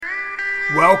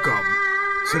Welcome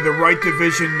to the Right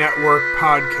Division Network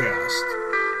podcast,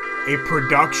 a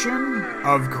production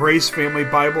of Grace Family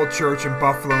Bible Church in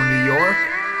Buffalo, New York.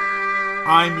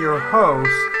 I'm your host,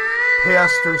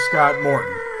 Pastor Scott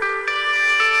Morton.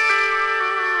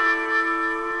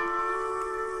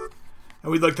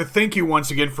 And we'd like to thank you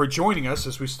once again for joining us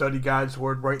as we study God's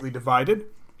Word rightly divided.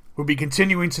 We'll be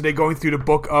continuing today going through the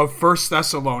book of 1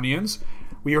 Thessalonians.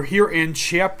 We are here in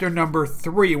chapter number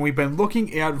 3, and we've been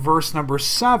looking at verse number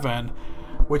 7,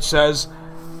 which says,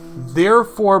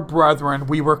 "Therefore, brethren,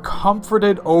 we were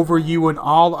comforted over you in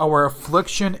all our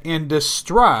affliction and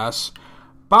distress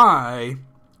by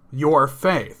your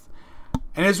faith."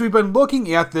 And as we've been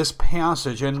looking at this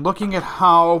passage and looking at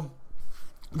how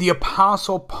the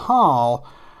Apostle Paul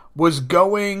was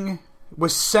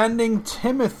sending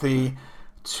Timothy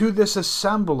to this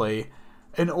assembly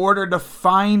in order to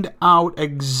find out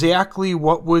exactly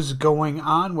what was going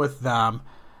on with them,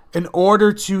 in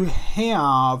order to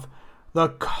have the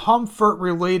comfort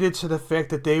related to the fact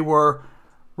that they were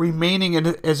remaining,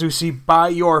 as we see, by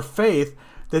your faith,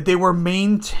 that they were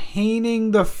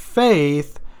maintaining the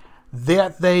faith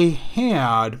that they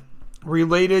had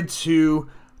related to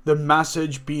the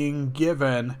message being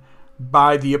given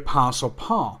by the Apostle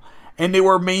Paul. And they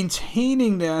were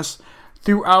maintaining this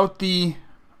throughout the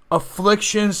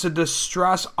afflictions, the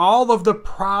distress, all of the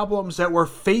problems that were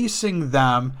facing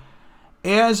them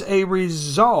as a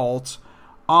result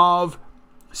of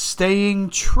staying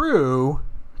true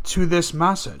to this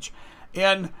message.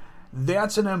 And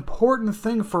that's an important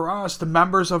thing for us, the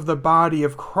members of the body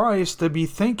of Christ, to be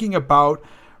thinking about,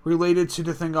 related to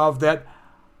the thing of that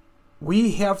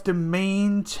we have to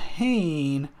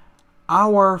maintain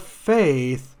our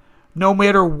faith no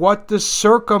matter what the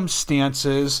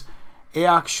circumstances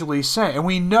actually say. And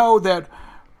we know that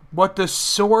what the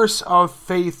source of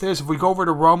faith is. If we go over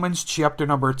to Romans chapter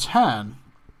number 10,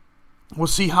 we'll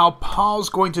see how Paul's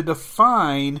going to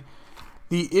define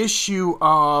the issue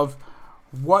of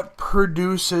what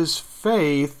produces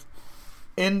faith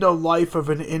in the life of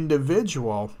an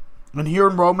individual. And here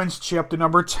in Romans chapter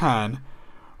number 10,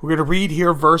 we're going to read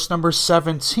here verse number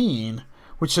 17,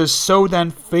 which says, "So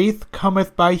then faith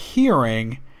cometh by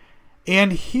hearing,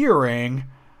 and hearing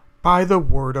by the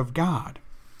word of God."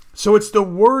 So it's the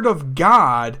word of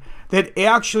God that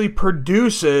actually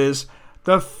produces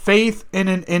the faith in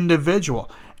an individual.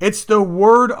 It's the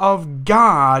word of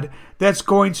God that's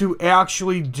going to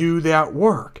actually do that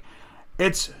work.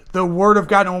 It's the word of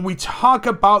God. And when we talk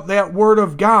about that word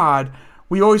of God,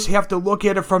 we always have to look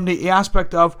at it from the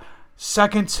aspect of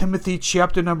 2 Timothy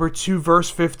chapter number 2,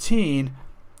 verse 15.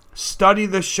 "Study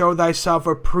to show thyself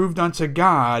approved unto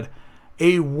God,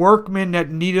 a workman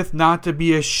that needeth not to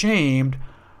be ashamed,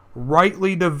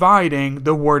 rightly dividing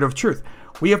the word of truth."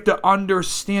 We have to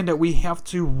understand that we have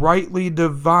to rightly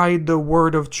divide the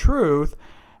word of truth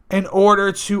in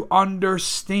order to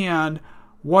understand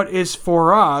what is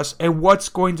for us and what's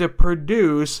going to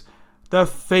produce the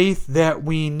faith that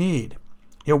we need.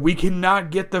 We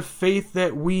cannot get the faith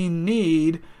that we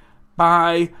need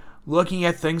by looking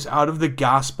at things out of the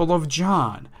Gospel of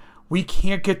John. We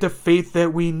can't get the faith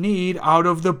that we need out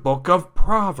of the book of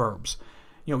Proverbs.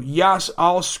 Yes,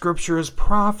 all scripture is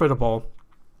profitable.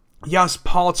 Yes,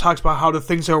 Paul talks about how the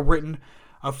things are written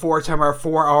for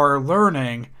our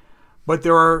learning, but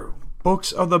there are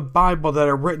books of the Bible that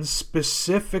are written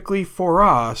specifically for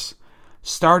us,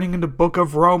 starting in the book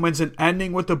of Romans and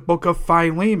ending with the book of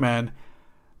Philemon,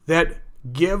 that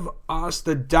give us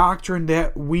the doctrine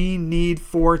that we need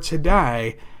for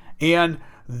today. And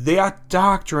that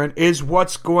doctrine is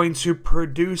what's going to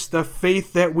produce the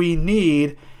faith that we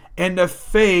need, and the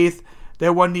faith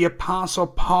that when the Apostle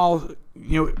Paul,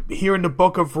 here in the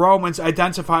book of Romans,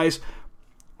 identifies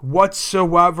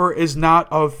whatsoever is not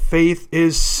of faith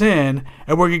is sin.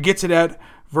 And we're going to get to that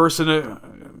verse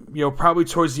probably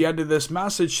towards the end of this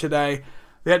message today,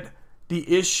 that the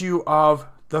issue of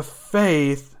the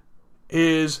faith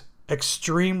is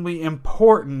extremely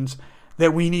important,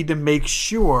 that we need to make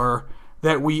sure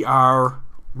that we are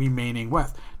remaining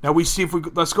with. Now we see,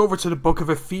 let's go over to the book of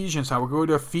Ephesians now. We're going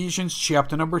to Ephesians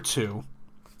chapter number 2.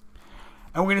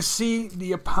 And we're going to see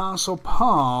the Apostle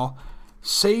Paul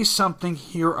say something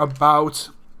here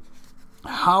about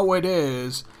how it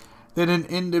is that an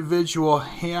individual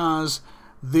has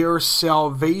their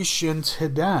salvation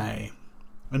today.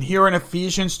 And here in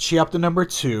Ephesians chapter number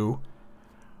 2,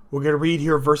 we're going to read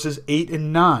here verses 8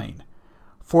 and 9.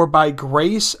 "For by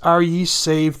grace are ye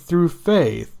saved through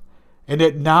faith, and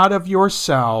it not of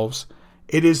yourselves,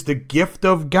 it is the gift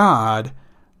of God,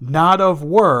 not of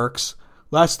works,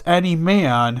 lest any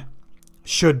man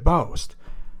should boast."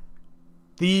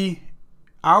 The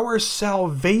our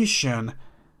salvation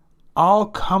all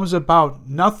comes about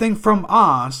nothing from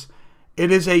us.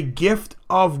 It is a gift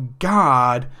of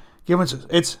God given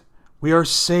to us. We are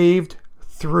saved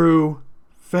through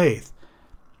faith.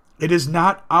 It is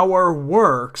not our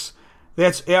works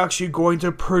that's actually going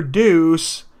to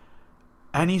produce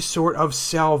any sort of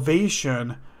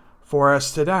salvation for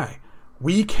us today.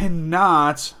 We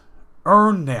cannot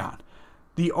earn that.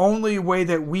 The only way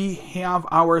that we have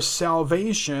our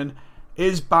salvation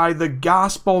is by the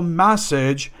gospel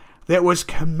message that was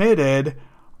committed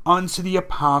unto the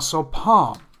Apostle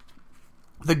Paul.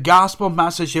 The gospel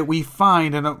message that we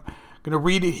find, and I'm going to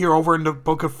read it here over in the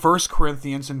book of 1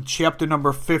 Corinthians in chapter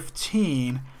number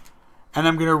 15, and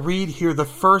I'm going to read here the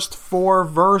first 4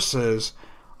 verses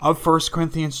of 1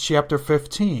 Corinthians chapter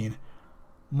 15.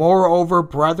 Moreover,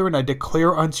 brethren, I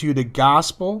declare unto you the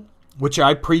gospel which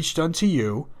I preached unto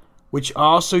you, which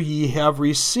also ye have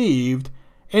received,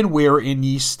 and wherein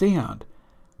ye stand,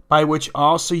 by which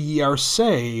also ye are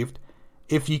saved,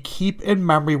 if ye keep in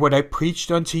memory what I preached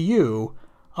unto you,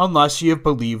 unless ye have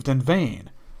believed in vain.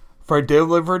 For I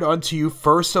delivered unto you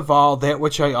first of all that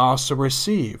which I also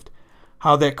received,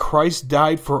 how that Christ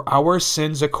died for our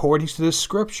sins according to the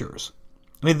Scriptures,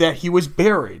 and that he was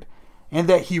buried, and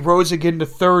that he rose again the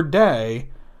third day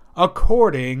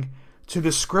according to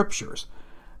the Scriptures.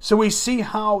 So we see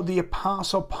how the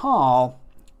Apostle Paul,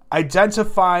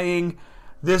 identifying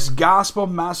this gospel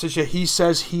message that he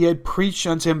says he had preached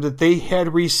unto him, that they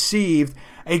had received,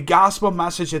 a gospel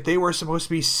message that they were supposed to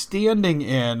be standing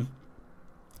in,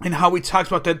 and how we talked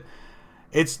about that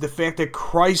it's the fact that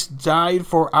Christ died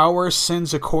for our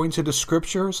sins according to the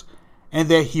Scriptures, and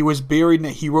that he was buried and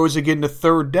that he rose again the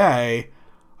third day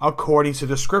according to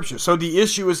the Scriptures. So the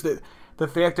issue is that the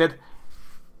fact that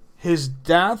his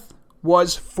death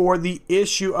was for the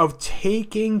issue of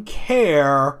taking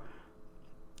care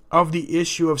of the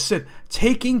issue of sin,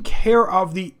 taking care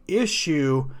of the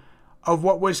issue of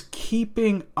what was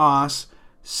keeping us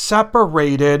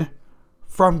separated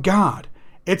from God.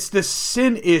 It's the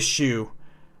sin issue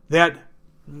that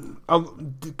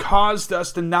caused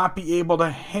us to not be able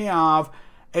to have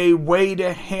a way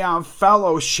to have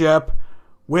fellowship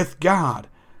with God.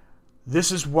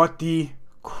 This is what the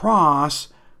cross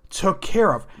took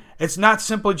care of. It's not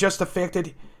simply just the fact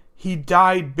that he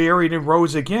died, buried, and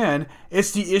rose again.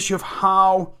 It's the issue of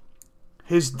how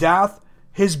his death,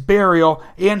 his burial,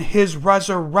 and his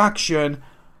resurrection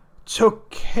took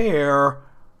care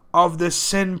of the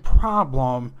sin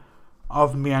problem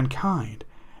of mankind.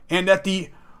 And that the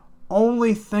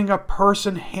only thing a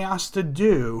person has to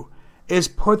do is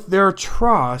put their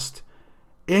trust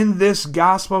in this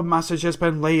gospel message that's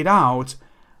been laid out,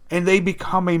 and they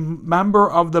become a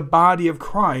member of the body of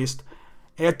Christ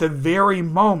at the very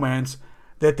moment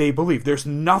that they believe. There's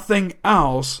nothing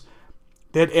else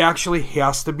that actually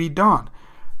has to be done.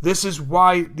 This is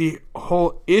why the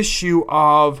whole issue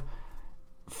of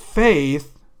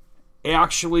faith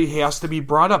actually has to be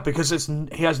brought up, because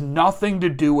it has nothing to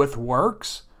do with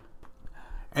works.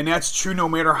 And that's true no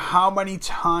matter how many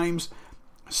times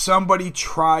somebody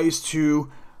tries to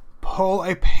pull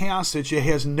a passage that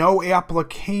has no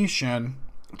application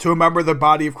to a member of the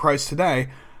body of Christ today,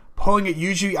 pulling it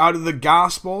usually out of the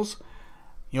Gospels,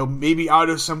 maybe out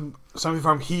of something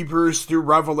from Hebrews through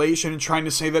Revelation, and trying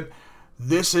to say that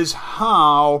this is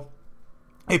how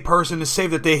a person is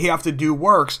saved, that they have to do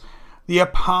works. The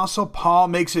Apostle Paul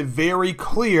makes it very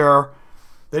clear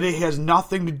that it has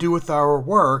nothing to do with our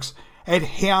works. It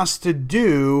has to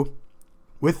do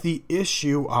with the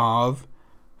issue of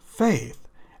faith.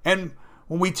 And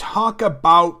when we talk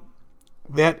about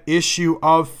that issue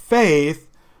of faith,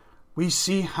 we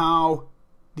see how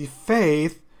the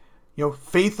faith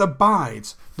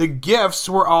abides. The gifts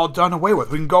were all done away with.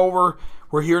 We can go over,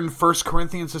 we're here in 1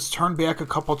 Corinthians. Let's turn back a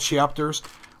couple chapters.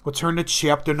 We'll turn to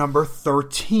chapter number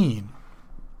 13.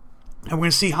 And we're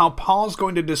going to see how Paul's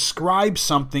going to describe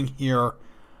something here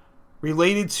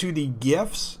related to the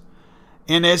gifts.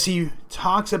 And as he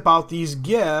talks about these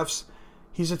gifts,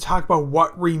 he's going to talk about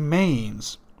what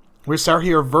remains. We're going to start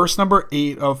here, verse number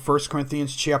 8 of 1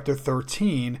 Corinthians chapter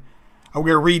 13. And we're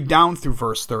going to read down through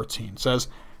verse 13. It says,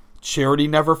 Charity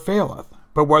never faileth,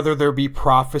 but whether there be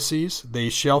prophecies, they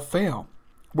shall fail.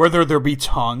 Whether there be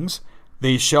tongues,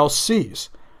 they shall cease.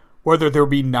 Whether there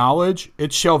be knowledge,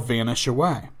 it shall vanish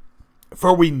away.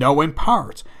 For we know in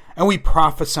part, and we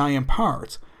prophesy in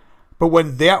part. But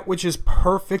when that which is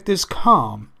perfect is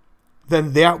come,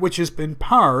 then that which is in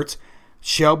part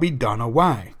shall be done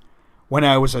away. When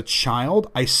I was a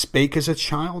child, I spake as a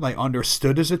child, I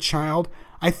understood as a child,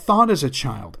 I thought as a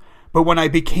child. But when I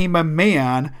became a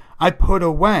man, I put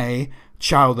away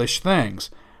childish things.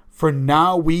 For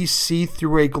now we see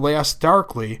through a glass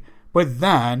darkly, but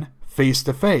then face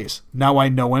to face. Now I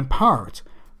know in part,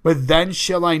 but then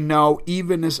shall I know,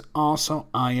 even as also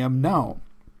I am known.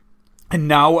 And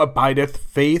now abideth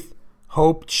faith,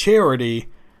 hope, charity,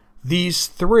 these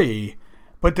three,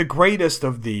 but the greatest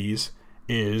of these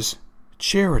is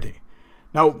charity.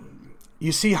 Now,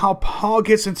 you see how Paul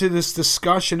gets into this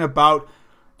discussion about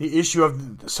the issue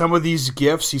of some of these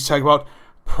gifts. He's talking about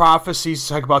prophecies, he's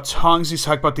talking about tongues, he's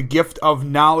talking about the gift of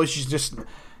knowledge. He's just,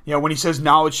 when he says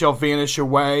knowledge shall vanish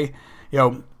away,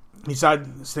 he's not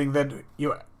saying that,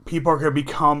 people are going to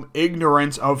become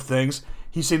ignorant of things.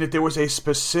 He's saying that there was a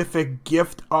specific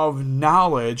gift of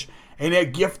knowledge, and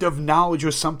that gift of knowledge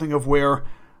was something of where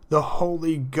the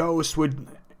Holy Ghost would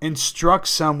instruct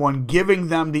someone, giving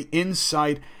them the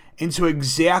insight into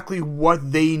exactly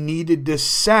what they needed to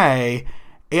say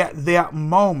at that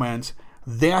moment.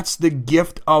 That's the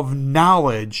gift of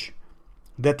knowledge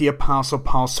that the Apostle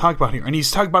Paul's talking about here. And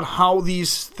he's talking about how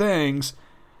these things,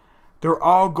 they're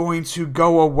all going to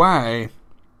go away.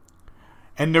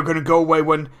 And they're going to go away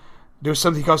when there's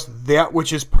something else, that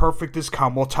which is perfect is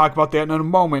come. We'll talk about that in a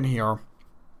moment here.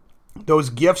 Those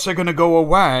gifts are going to go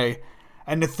away,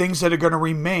 and the things that are going to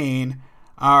remain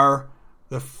are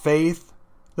the faith,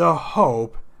 the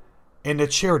hope, and the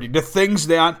charity. The things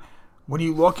that, when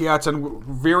you look at, and we're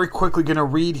very quickly going to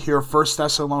read here 1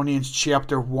 Thessalonians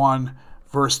chapter 1,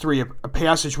 verse 3, a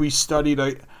passage we studied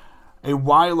a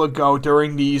while ago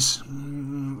during these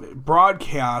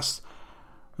broadcasts.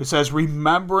 It says,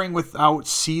 remembering without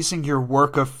ceasing your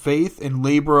work of faith and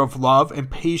labor of love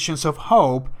and patience of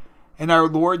hope in our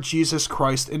Lord Jesus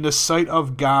Christ in the sight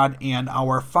of God and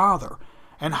our Father.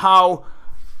 And how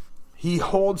he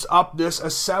holds up this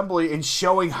assembly and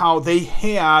showing how they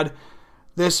had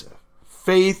this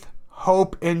faith,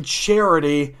 hope, and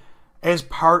charity as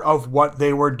part of what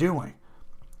they were doing.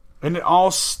 And it all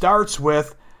starts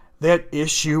with that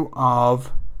issue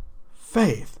of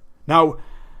faith. Now,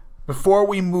 before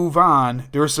we move on,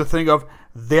 there's the thing of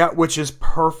that which is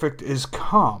perfect is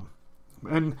come.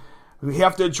 And we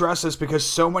have to address this because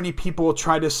so many people will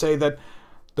try to say that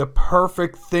the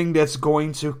perfect thing that's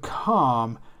going to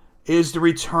come is the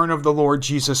return of the Lord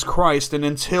Jesus Christ. And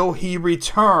until he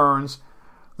returns,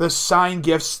 the sign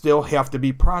gifts still have to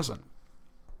be present.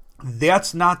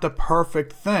 That's not the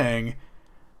perfect thing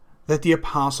that the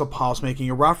Apostle Paul's making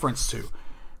a reference to.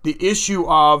 The issue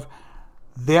of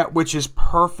that which is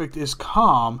perfect is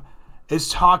come is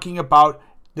talking about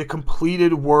the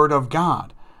completed Word of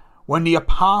God. When the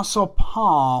Apostle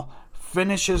Paul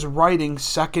finishes writing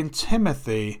 2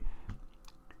 Timothy,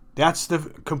 that's the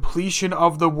completion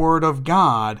of the Word of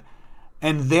God,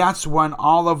 and that's when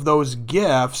all of those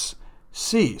gifts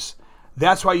cease.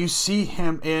 That's why you see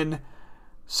him in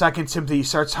 2 Timothy. He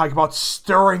starts talking about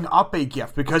stirring up a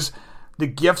gift because the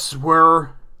gifts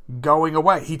were going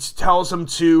away. He tells them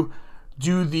to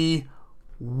do the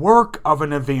work of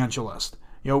an evangelist.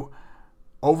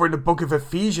 Over in the book of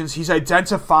Ephesians, he's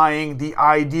identifying the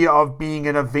idea of being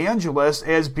an evangelist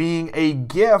as being a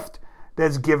gift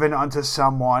that's given unto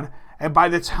someone. And by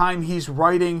the time he's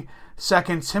writing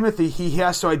 2 Timothy, he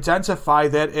has to identify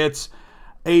that it's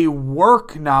a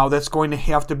work now that's going to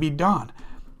have to be done.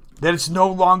 That it's no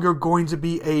longer going to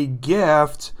be a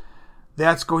gift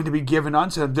that's going to be given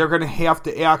unto them. They're going to have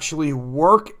to actually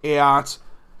work at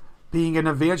being an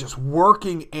evangelist,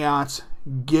 working at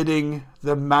getting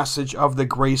the message of the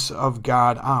grace of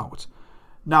God out.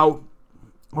 Now,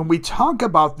 when we talk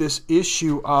about this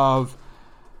issue of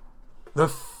the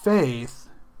faith,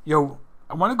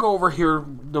 I want to go over here,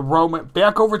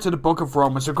 back over to the book of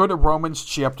Romans. So go to Romans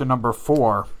chapter number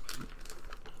 4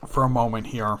 for a moment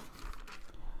here.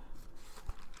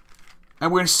 And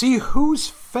we're going to see whose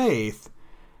faith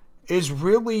is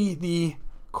really the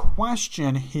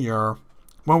question here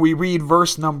when we read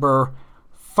verse number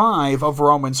 5 of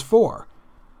Romans 4.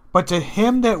 But to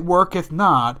him that worketh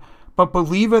not, but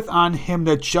believeth on him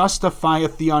that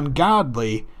justifieth the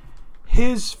ungodly,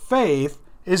 his faith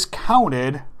is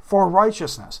counted for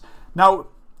righteousness. Now,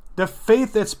 the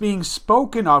faith that's being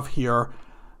spoken of here,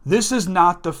 this is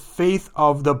not the faith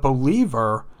of the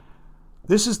believer.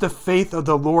 This is the faith of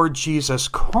the Lord Jesus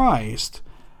Christ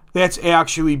that's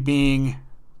actually being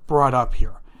brought up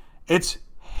here. It's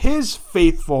his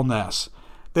faithfulness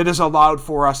that is allowed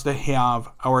for us to have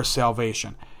our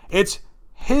salvation. It's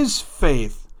his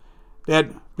faith that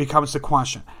becomes the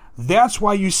question. That's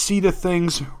why you see the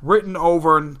things written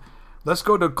over. And let's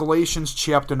go to Galatians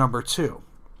chapter number 2.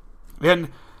 And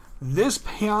this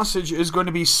passage is going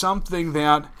to be something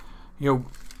that,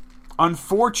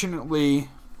 unfortunately,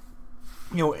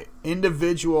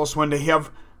 individuals, when they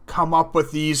have come up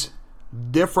with these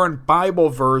different Bible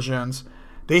versions,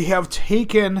 they have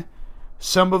taken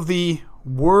some of the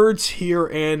words here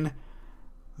in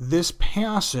this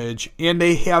passage and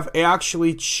they have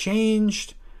actually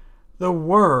changed the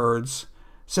words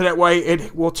so that way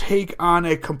it will take on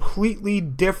a completely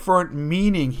different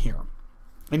meaning here.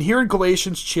 And here in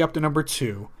Galatians chapter number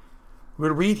 2, we're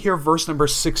going to read here verse number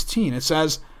 16. It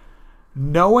says,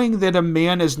 knowing that a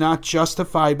man is not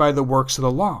justified by the works of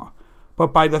the law,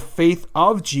 but by the faith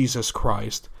of Jesus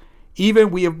Christ,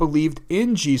 even we have believed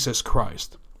in Jesus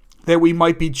Christ, that we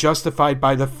might be justified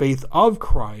by the faith of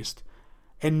Christ,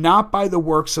 and not by the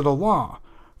works of the law.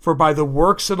 For by the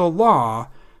works of the law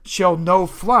shall no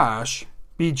flesh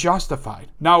be justified.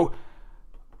 Now,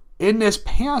 in this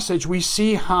passage, we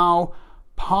see how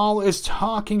Paul is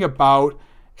talking about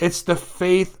it's the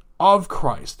faith of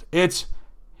Christ. It's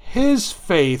his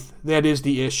faith that is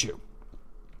the issue.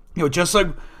 Just like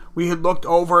we had looked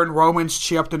over in Romans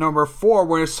chapter number 4,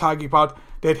 where it's talking about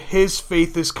that his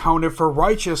faith is counted for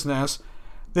righteousness,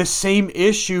 the same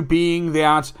issue being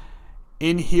that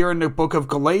in here in the book of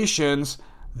Galatians,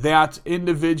 that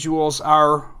individuals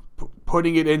are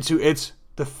putting it into it's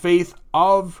the faith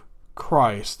of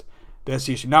Christ. That's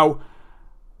the issue. Now,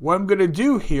 what I'm going to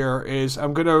do here is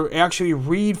I'm going to actually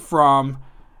read from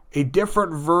a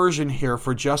different version here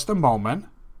for just a moment.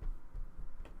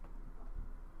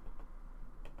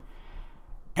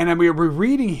 And I'm going to be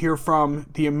reading here from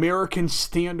the American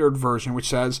Standard Version, which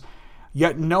says,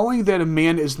 yet knowing that a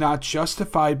man is not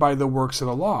justified by the works of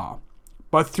the law,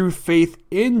 but through faith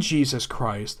in Jesus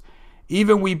Christ,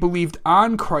 even we believed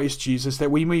on Christ Jesus,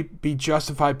 that we may be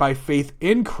justified by faith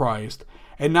in Christ,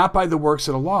 and not by the works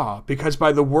of the law, because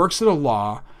by the works of the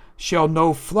law shall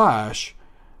no flesh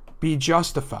be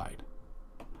justified.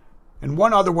 And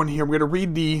one other one here, we're going to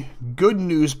read the Good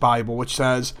News Bible, which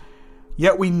says,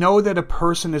 yet we know that a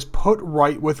person is put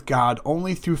right with God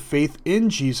only through faith in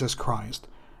Jesus Christ,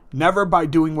 never by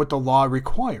doing what the law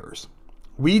requires.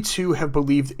 We too have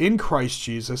believed in Christ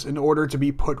Jesus in order to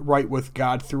be put right with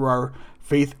God through our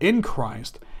faith in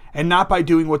Christ, and not by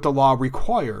doing what the law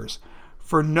requires.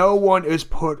 For no one is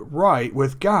put right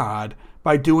with God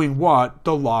by doing what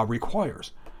the law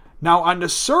requires. Now, on the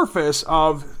surface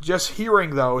of just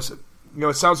hearing those,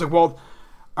 it sounds like, well,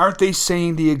 aren't they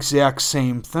saying the exact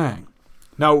same thing?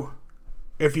 Now,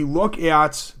 if you look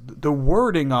at the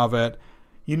wording of it,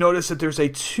 you notice that there's a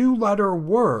 2-letter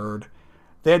word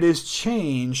that is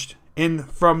changed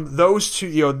from those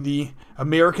two, the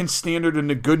American Standard and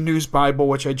the Good News Bible,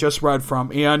 which I just read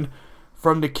from, and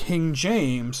from the King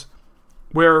James,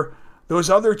 where those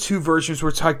other two versions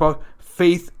were talking about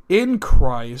faith in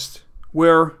Christ,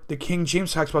 where the King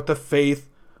James talks about the faith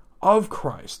of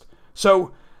Christ.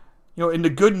 So, in the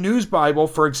Good News Bible,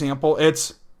 for example,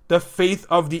 it's the faith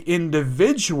of the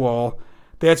individual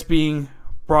that's being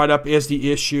brought up as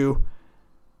the issue,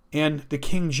 and the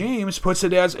King James puts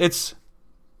it as it's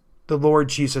the Lord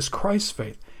Jesus Christ's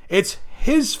faith. It's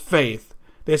his faith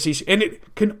that's the issue, and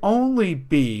it can only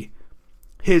be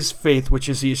his faith which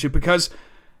is the issue, because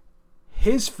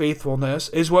his faithfulness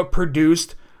is what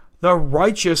produced the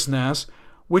righteousness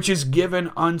which is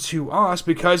given unto us,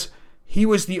 because he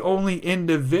was the only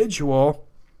individual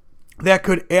that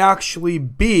could actually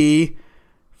be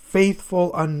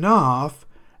faithful enough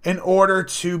in order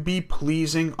to be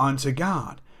pleasing unto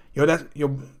God.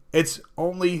 It's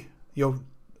only,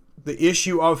 the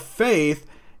issue of faith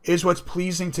is what's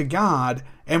pleasing to God.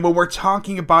 And when we're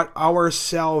talking about our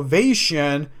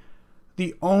salvation,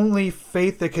 the only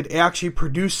faith that could actually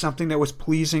produce something that was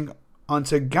pleasing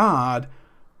unto God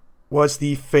was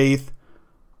the faith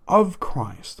of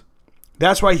Christ.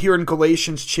 That's why here in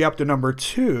Galatians chapter number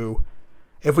 2,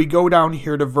 if we go down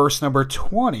here to verse number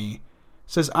 20, it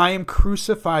says, I am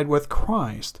crucified with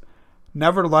Christ.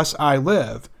 Nevertheless I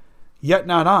live, yet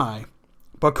not I,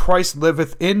 but Christ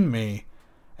liveth in me.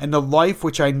 And the life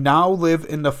which I now live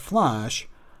in the flesh,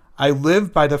 I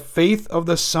live by the faith of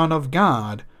the Son of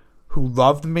God, who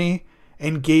loved me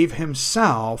and gave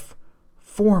himself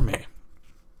for me.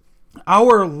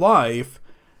 Our life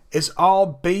is all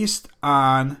based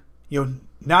on,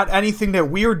 not anything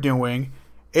that we're doing.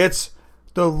 It's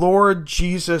the Lord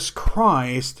Jesus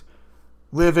Christ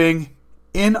living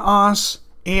in us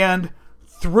and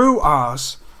through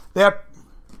us that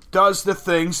does the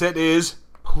things that is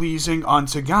pleasing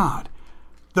unto God.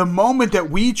 The moment that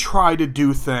we try to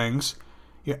do things,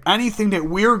 anything that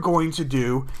we're going to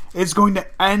do is going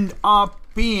to end up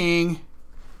being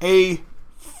a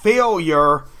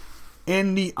failure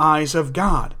in the eyes of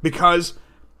God, because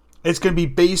it's going to be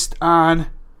based on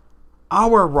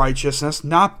our righteousness,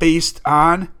 not based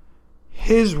on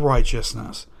his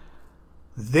righteousness.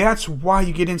 that's why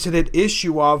you get into that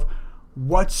issue of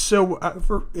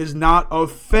whatsoever is not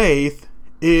of faith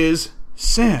is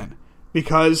sin.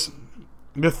 Because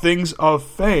the things of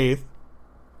faith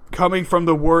coming from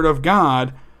the Word of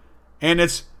God, and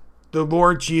it's the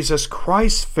Lord Jesus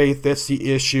Christ's faith that's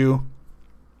the issue,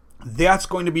 that's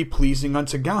going to be pleasing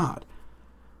unto God.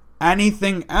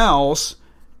 Anything else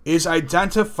is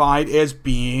identified as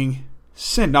being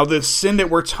sin. Now, the sin that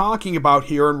we're talking about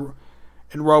here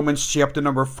in Romans chapter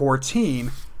number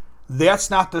 14, that's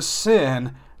not the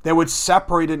sin that would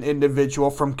separate an individual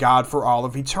from God for all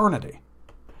of eternity.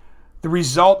 The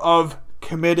result of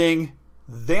committing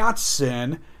that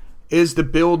sin is the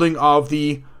building of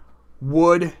the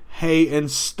wood, hay, and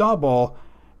stubble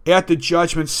at the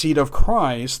judgment seat of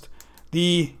Christ,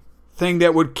 the thing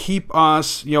that would keep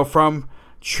us, from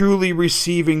truly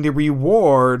receiving the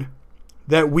reward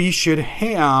that we should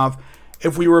have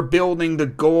if we were building the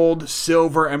gold,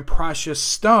 silver, and precious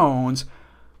stones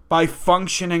by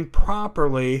functioning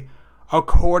properly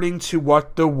according to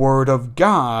what the Word of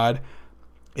God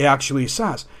actually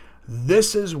says.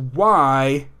 This is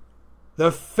why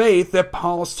the faith that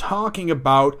Paul's talking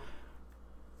about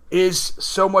is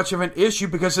so much of an issue,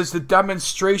 because it's the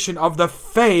demonstration of the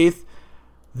faith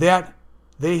that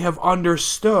they have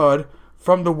understood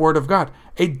from the Word of God.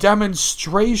 A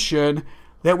demonstration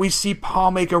that we see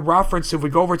Paul make a reference. If we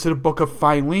go over to the book of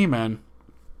Philemon,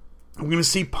 we're going to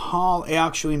see Paul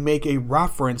actually make a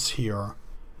reference here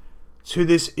to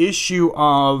this issue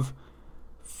of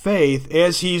faith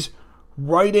as he's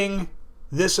writing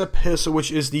this epistle,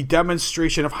 which is the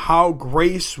demonstration of how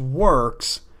grace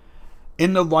works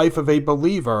in the life of a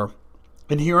believer.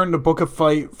 And here in the book of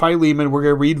Philemon, we're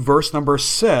going to read verse number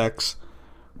 6,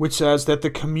 which says that the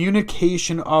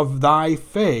communication of thy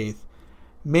faith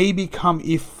may become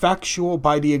effectual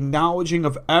by the acknowledging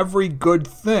of every good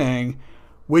thing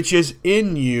which is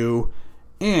in you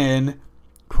in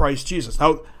Christ Jesus.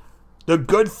 Now, the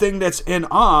good thing that's in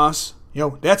us,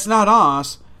 that's not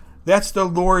us. That's the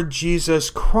Lord Jesus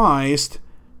Christ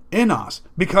in us.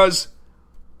 Because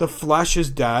the flesh is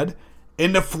dead.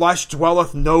 In the flesh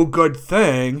dwelleth no good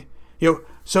thing.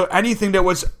 So anything that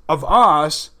was of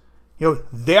us,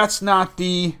 that's not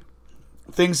the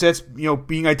things that's,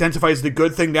 being identified as the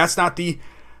good thing. That's not the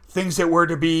things that we're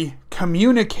to be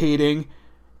communicating.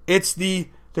 It's the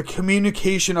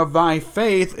communication of thy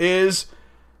faith is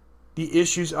the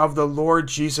issues of the Lord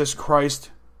Jesus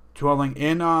Christ dwelling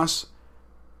in us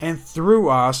and through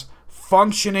us,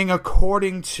 functioning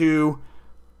according to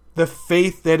the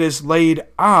faith that is laid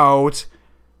out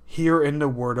here in the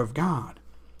Word of God.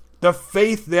 The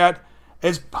faith that,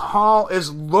 as Paul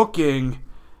is looking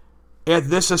at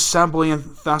this assembly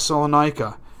in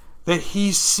Thessalonica, that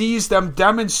he sees them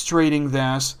demonstrating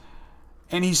this,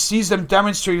 and he sees them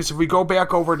demonstrating this. If we go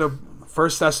back over to 1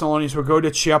 Thessalonians, we'll go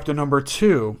to chapter number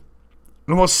 2,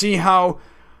 and we'll see how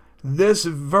this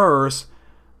verse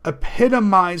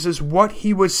epitomizes what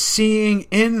he was seeing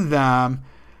in them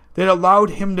that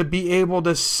allowed him to be able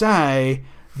to say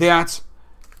that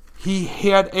he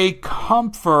had a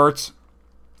comfort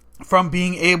from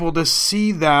being able to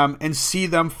see them and see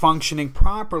them functioning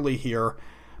properly here.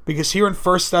 Because here in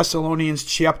 1 Thessalonians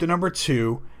chapter number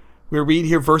 2, we read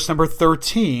here verse number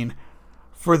 13,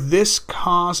 "For this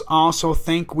cause also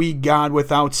thank we God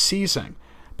without ceasing,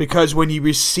 because when ye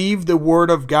received the word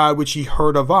of God which ye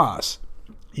heard of us,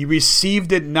 ye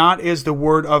received it not as the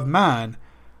word of men,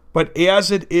 but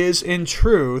as it is in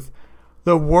truth,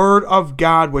 the word of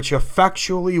God which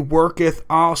effectually worketh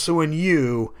also in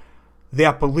you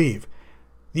that believe."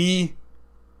 The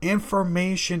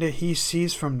information that he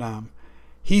sees from them,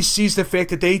 he sees the fact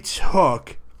that they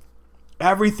took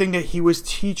everything that he was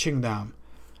teaching them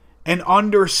and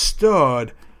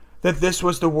understood that this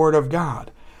was the Word of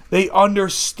God. They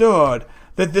understood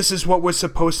that this is what was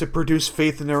supposed to produce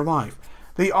faith in their life.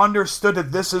 They understood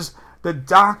that this is the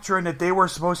doctrine that they were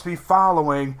supposed to be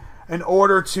following in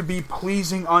order to be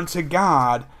pleasing unto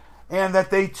God, and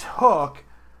that they took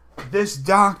this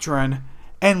doctrine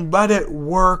and let it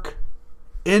work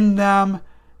in them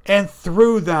and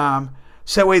through them,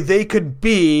 so that way they could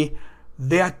be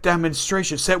that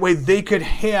demonstration, so that way they could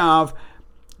have,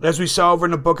 as we saw over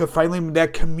in the book of Philemon,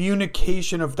 that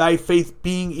communication of thy faith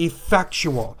being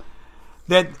effectual,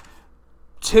 that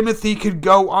Timothy could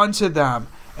go unto them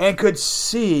and could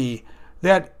see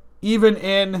that even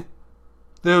in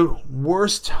the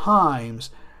worst times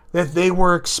that they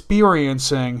were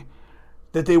experiencing,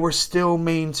 that they were still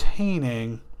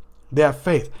maintaining that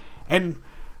faith. And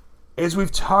as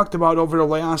we've talked about over the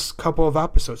last couple of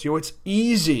episodes, it's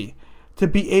easy to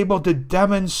be able to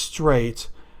demonstrate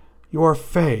your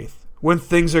faith when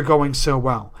things are going so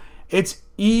well. It's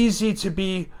easy to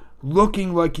be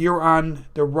looking like you're on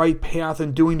the right path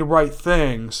and doing the right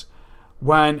things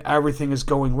when everything is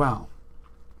going well.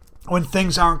 When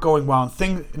things aren't going well,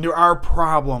 and there are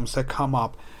problems that come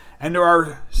up, and there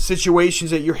are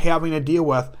situations that you're having to deal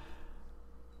with,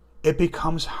 it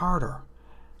becomes harder.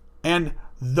 And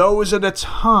those are the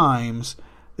times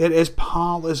that as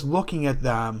Paul is looking at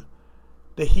them,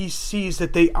 that he sees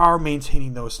that they are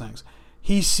maintaining those things.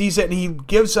 He sees it and he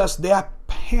gives us that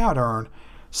pattern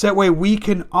so that way we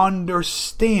can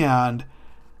understand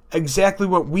exactly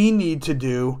what we need to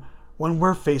do when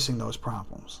we're facing those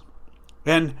problems.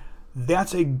 And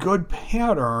that's a good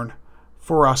pattern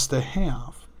for us to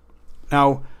have.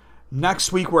 Now,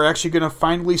 next week we're actually going to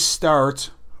finally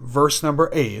start verse number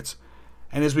 8.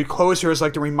 And as we close here, I'd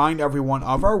like to remind everyone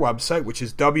of our website, which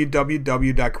is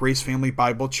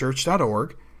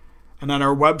www.gracefamilybiblechurch.org. And on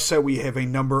our website, we have a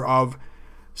number of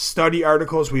study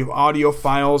articles. We have audio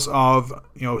files of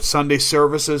Sunday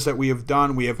services that we have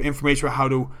done. We have information about how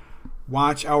to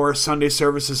watch our Sunday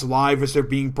services live as they're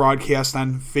being broadcast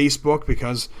on Facebook,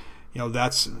 because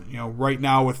that's right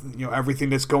now with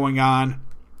everything that's going on,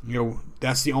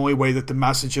 that's the only way that the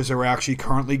messages are actually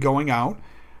currently going out.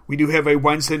 We do have a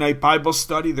Wednesday night Bible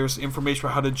study. There's information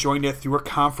about how to join it through a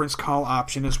conference call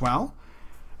option as well.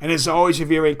 And as always, if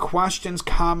you have any questions,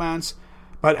 comments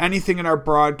about anything in our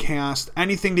broadcast,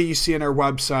 anything that you see on our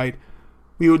website,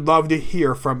 we would love to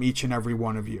hear from each and every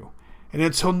one of you. And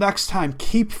until next time,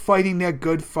 keep fighting that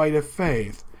good fight of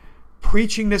faith,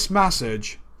 preaching this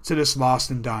message to this lost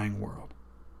and dying world.